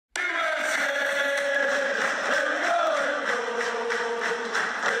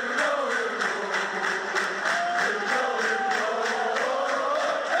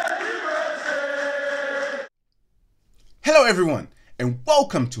everyone, and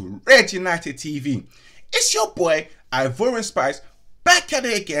welcome to Red United TV. It's your boy, Ivorian Spice, back at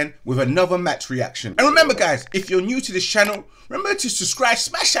it again with another match reaction. And remember guys, if you're new to this channel, remember to subscribe,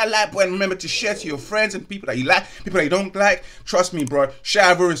 smash that like button, remember to share to your friends and people that you like, people that you don't like. Trust me bro,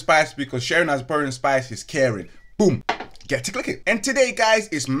 share Ivorian Spice because sharing Ivorian Spice is caring. Boom. Get to click it. And today guys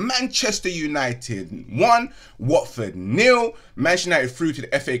is Manchester United 1, Watford 0. Manchester United through to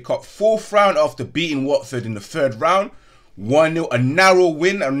the FA Cup 4th round after beating Watford in the 3rd round. 1-0, a narrow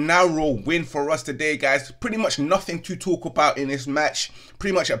win for us today guys. Pretty much nothing to talk about in this match.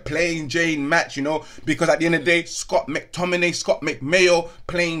 Pretty much a plain Jane match, you know, because at the end of the day, Scott McMayo,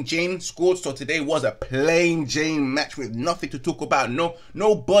 plain Jane scored. So today was a plain Jane match with nothing to talk about.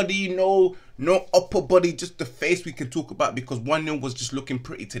 No body, no upper body, just the face we can talk about, because 1-0 was just looking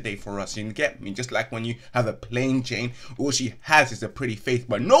pretty today for us. You get me? Just like when you have a plain Jane, all she has is a pretty face,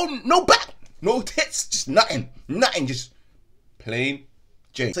 but no back, no tits, just nothing, just plain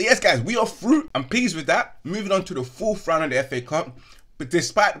Jane. So yes guys, we are through. I'm pleased with that. Moving on to the 4th round of the FA Cup. But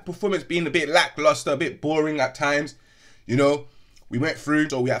despite the performance being a bit lackluster, a bit boring at times, you know, we went through,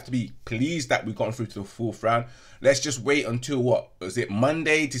 so we have to be pleased that we've gone through to the 4th round. Let's just wait until what was it,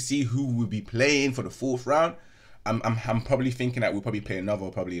 Monday, to see who will be playing for the 4th round. I'm probably thinking that we'll probably play another,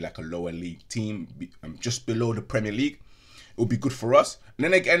 probably like a lower league team, just below the Premier League. It will be good for us. And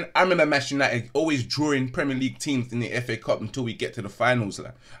then again, I remember Manchester United always drawing Premier League teams in the FA Cup until we get to the finals.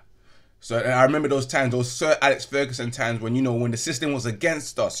 So I remember those times, those Sir Alex Ferguson times when, you know, when the system was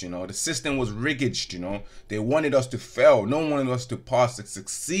against us, you know, the system was rigged, you know. They wanted us to fail. No one wanted us to pass and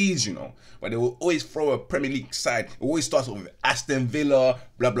succeed, you know. But they will always throw a Premier League side. It always starts with Aston Villa,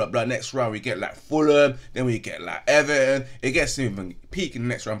 blah, blah, blah. Next round we get like Fulham. Then we get like Everton. It gets even peak in the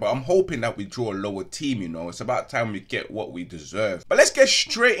next round. But I'm hoping that we draw a lower team, you know. It's about time we get what we deserve. But let's get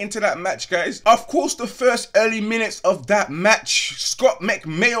straight into that match, guys. Of course, the first early minutes of that match, Scott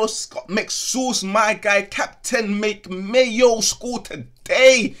McSauce, my guy, Captain McMayo, scored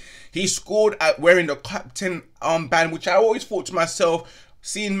today. He scored at wearing the captain armband, which I always thought to myself,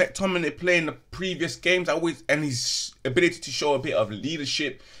 seeing McTominay play in the previous games, and his ability to show a bit of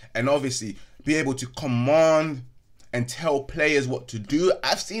leadership and obviously be able to command and tell players what to do.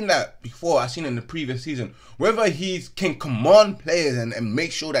 I've seen that before. I've seen it in the previous season. Whether he can command players and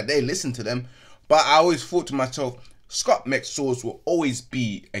make sure that they listen to them, but I always thought to myself, Scott McSauce will always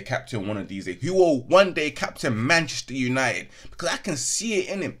be a captain one of these days. He will one day captain Manchester United, because I can see it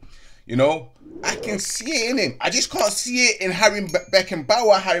in him. You know, I can see it in him. I just can't see it in Harry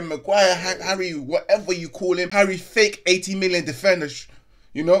Beckenbauer, Harry Maguire, Harry whatever you call him, Harry fake 80 million defenders.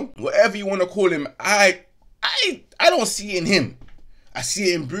 You know, whatever you want to call him. I don't see it in him. I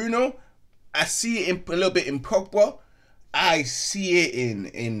see it in Bruno. I see it in a little bit in Pogba. I see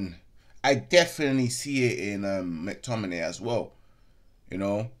it I definitely see it in McTominay as well. You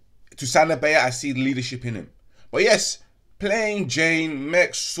know, to Sanabea, I see leadership in him. But yes, plain Jane,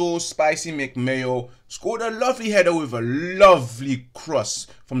 McSauce, Spicy McMayo scored a lovely header with a lovely cross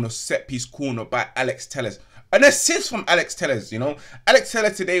from the set piece corner by Alex Telles. An assist from Alex Telles, you know. Alex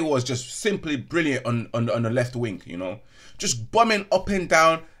Telles today was just simply brilliant on the left wing, you know. Just bombing up and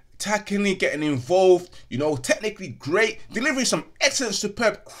down, tackling, getting involved, you know, technically great, delivering some excellent,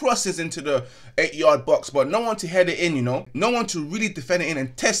 superb crosses into the 8-yard box, but no one to head it in, you know. No one to really defend it in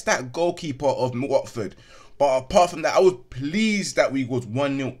and test that goalkeeper of Watford. But apart from that, I was pleased that we was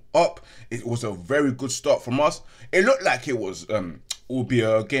 1-0 up. It was a very good start from us. It looked like it was will be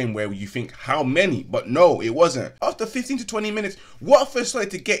a game where you think how many, but no, it wasn't. After 15 to 20 minutes, Watford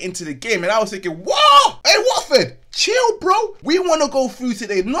started to get into the game, and I was thinking, whoa, hey Watford, chill bro, we want to go through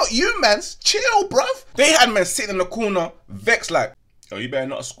today, not you mans, chill bruv. They had man sitting in the corner vexed like, oh, you better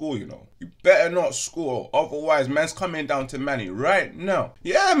not score, you know. You better not score. Otherwise, man's coming down to Manny right now.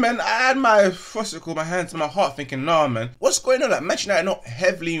 Yeah, man, I had my hand to my heart thinking, nah, man, what's going on? Like, Manchester United not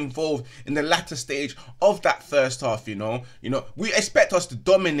heavily involved in the latter stage of that first half, you know. We expect us to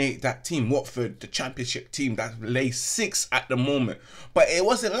dominate that team, Watford, the championship team that lays 6 at the moment. But it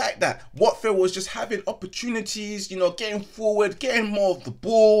wasn't like that. Watford was just having opportunities, you know, getting forward, getting more of the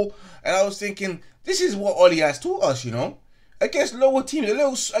ball. And I was thinking, this is what Ollie has taught us, you know. Against lower teams,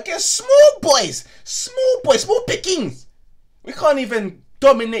 against small pickings. We can't even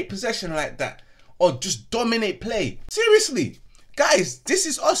dominate possession like that, or just dominate play. Seriously, guys, this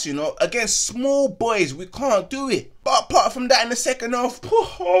is us, you know. Against small boys, we can't do it. But apart from that, in the second half,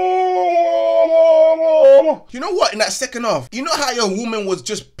 you know what? In that second half, you know how your woman was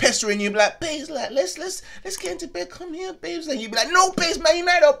just pestering you, like, babes, like, let's get into bed. Come here, babes. And you'd be like, no, babes, Man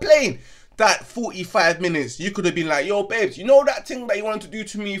United are playing. That 45 minutes, you could have been like, yo, babes, you know that thing that you wanted to do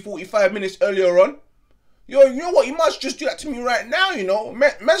to me 45 minutes earlier on? Yo, you know what? You must just do that to me right now, you know.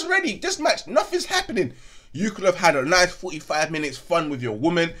 Man's ready. This match, nothing's happening. You could have had a nice 45 minutes fun with your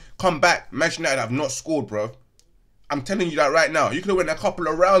woman. Come back. Manchester United have not scored, bro. I'm telling you that right now. You could have went a couple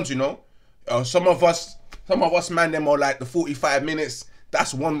of rounds, you know. Some of us, man, them are like the 45 minutes.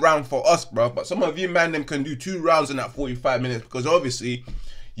 That's one round for us, bro. But some of you, man, them can do 2 rounds in that 45 minutes because obviously,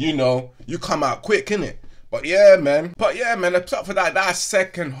 you know, you come out quick, innit? But yeah, man. Except for that, that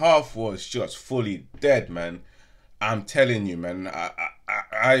second half was just fully dead, man. I'm telling you, man.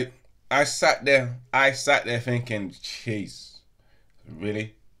 I sat there thinking, jeez,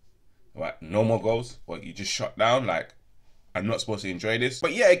 really? What? No more goals? What? You just shut down? Like, I'm not supposed to enjoy this?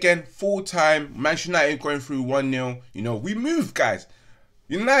 But yeah, again, full time. Manchester United going through 1-0. You know, we move, guys.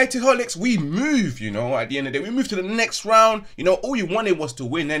 United holics, we move, you know, at the end of the day. We move to the next round. You know, all you wanted was to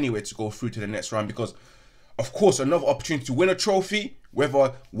win anyway, to go through to the next round because, of course, another opportunity to win a trophy.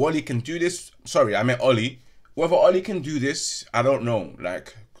 Whether Wally can do this, sorry, I meant Ollie. Whether Ollie can do this, I don't know.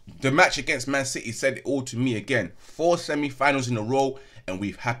 Like, the match against Man City said it all to me again. 4 semi-finals in a row, and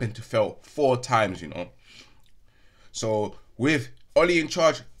we've happened to fail 4 times, you know. So, with Ollie in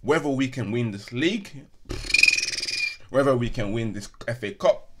charge, whether we can win this league, whether we can win this FA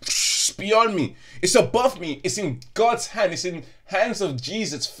Cup, it's beyond me. It's above me. It's in God's hand. It's in hands of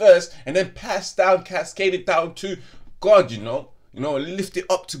Jesus first, and then passed down, cascaded down to God, you know. You know, lift it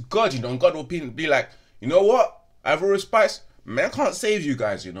up to God, you know, and God will be like, you know what? Ivory Spice, man, I can't save you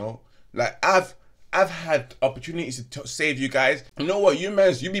guys, you know. Like, I've had opportunities to save you guys. You know what, you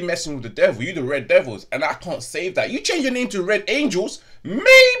be messing with the devil. You the Red Devils, and I can't save that. You change your name to Red Angels,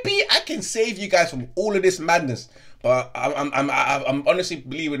 maybe I can save you guys from all of this madness. But I'm honestly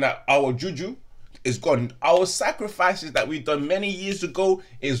believing that our juju is gone. Our sacrifices that we've done many years ago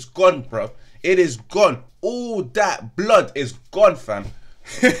is gone, bro. It is gone. All that blood is gone, fam.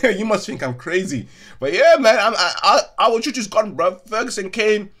 You must think I'm crazy, but yeah, man, our juju's gone, bro. Ferguson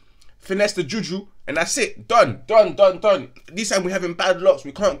came, finessed the juju, and that's it. Done. This time we're having bad locks.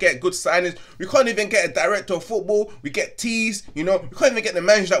 We can't get good signings. We can't even get a director of football. We get teased, you know. We can't even get the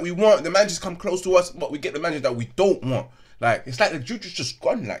manager that we want. The managers come close to us, but we get the manager that we don't want. Like, it's like the juju's just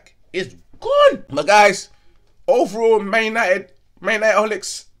gone. Like, it's gone. But guys, overall, Man United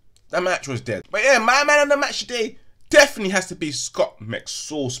holics, that match was dead. But yeah, my man on the match today definitely has to be Scott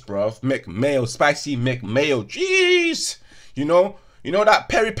McSauce, bruv. McMayo, spicy McMayo. Jeez. You know that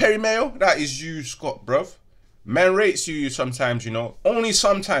peri mayo? That is you, Scott, bruv. Man rates you sometimes, you know. Only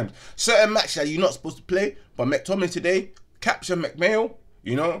sometimes. Certain matches that you're not supposed to play. But McTominay today, Captain McMayo,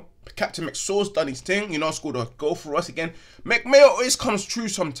 you know. Captain McSauce done his thing, you know, scored a goal for us again. McMayo always comes through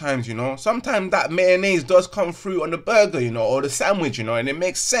sometimes, you know. Sometimes that mayonnaise does come through on the burger, you know, or the sandwich, you know, and it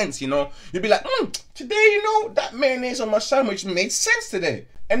makes sense, you know. You'd be like, today, you know, that mayonnaise on my sandwich made sense today.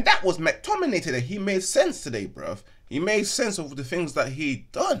 And that was McTominay today. He made sense today, bruv. He made sense of the things that he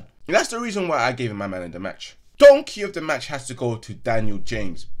done. And that's the reason why I gave him my man of the match. Donkey of the match has to go to Daniel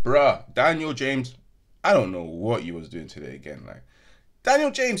James. Bruh, Daniel James, I don't know what you was doing today again. Like,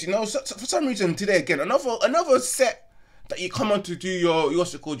 Daniel James, you know, for some reason today again, another set that you come on to do your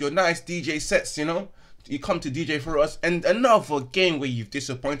nice DJ sets, you know. You come to DJ for us, and another game where you've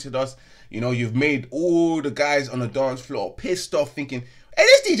disappointed us. You know, you've made all the guys on the dance floor pissed off, thinking, hey,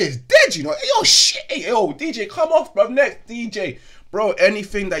 this DJ's dead, you know. Hey, yo, shit, hey, yo, DJ, come off, bro. Next DJ, bro.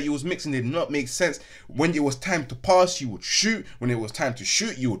 Anything that you was mixing did not make sense. When it was time to pass, you would shoot. When it was time to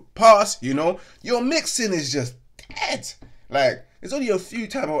shoot, you would pass. You know, your mixing is just dead. Like, there's only a few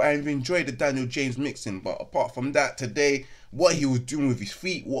times I've enjoyed the Daniel James mixing, but apart from that, today, what he was doing with his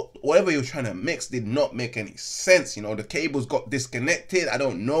feet, whatever he was trying to mix did not make any sense. You know, the cables got disconnected. I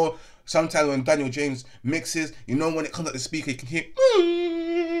don't know. Sometimes when Daniel James mixes, you know, when it comes out the speaker, you can hear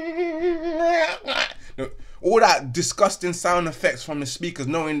all that disgusting sound effects from the speakers,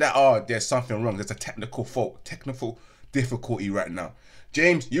 knowing that, oh, there's something wrong. There's a technical fault, technical difficulty right now.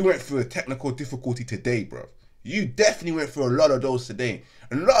 James, you went through a technical difficulty today, bro. You definitely went through a lot of those today.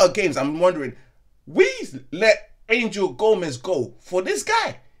 And a lot of games, I'm wondering, we let Angel Gomez go for this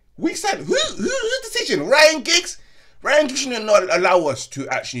guy. We said, whose decision? Ryan Giggs? Ryan Giggs should not allow us to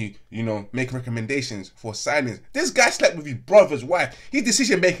actually, you know, make recommendations for signings. This guy slept with his brother's wife. His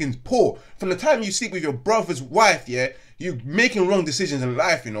decision making is poor. From the time you sleep with your brother's wife, yeah, you're making wrong decisions in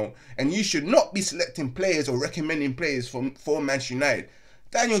life, you know, and you should not be selecting players or recommending players for Manchester United.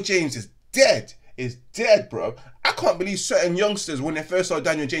 Daniel James is dead. Is dead, bro. I can't believe certain youngsters, when they first saw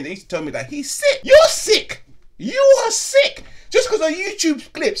Daniel James, they used to tell me that he's sick. You're sick. You are sick. Just because of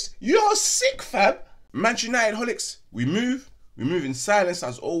YouTube clips, you're sick, fam. Manchester United holics, we move in silence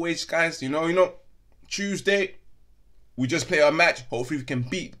as always, guys. You know, Tuesday, We just play our match. Hopefully we can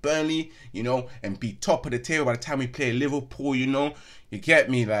beat Burnley, you know, and be top of the table by the time we play Liverpool, you know. You get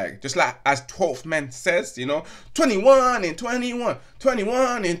me? Like, just like as 12th man says, you know, 21 and 21,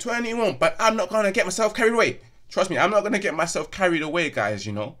 21 and 21. But I'm not going to get myself carried away. Trust me, I'm not going to get myself carried away, guys,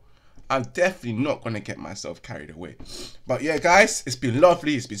 you know. I'm definitely not going to get myself carried away. But yeah, guys, it's been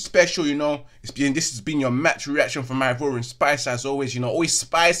lovely. It's been special, you know. This has been your match reaction from Ivorian Spice, as always, you know. Always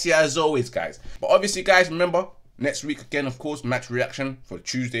spicy as always, guys. But obviously, guys, remember, next week again, of course, match reaction for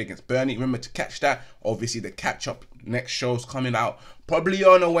Tuesday against Burnley. Remember to catch that. Obviously, the catch-up next show's coming out probably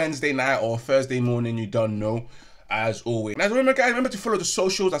on a Wednesday night or Thursday morning. You don't know. As always. Now remember, guys, remember to follow the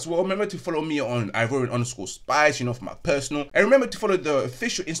socials as well. Remember to follow me on Ivorian_Spice, you know, for my personal. And remember to follow the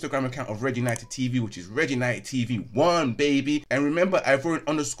official Instagram account of Red United TV, which is Red United TV 1, baby. And remember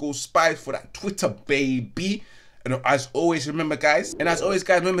Ivorian_Spice for that Twitter, baby. And as always, remember, guys,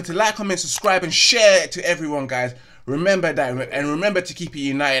 remember to like, comment, subscribe, and share it to everyone, guys. Remember that, and remember to keep it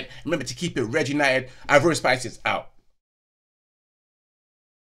united. Remember to keep it Red United. Ivorian Spice is out.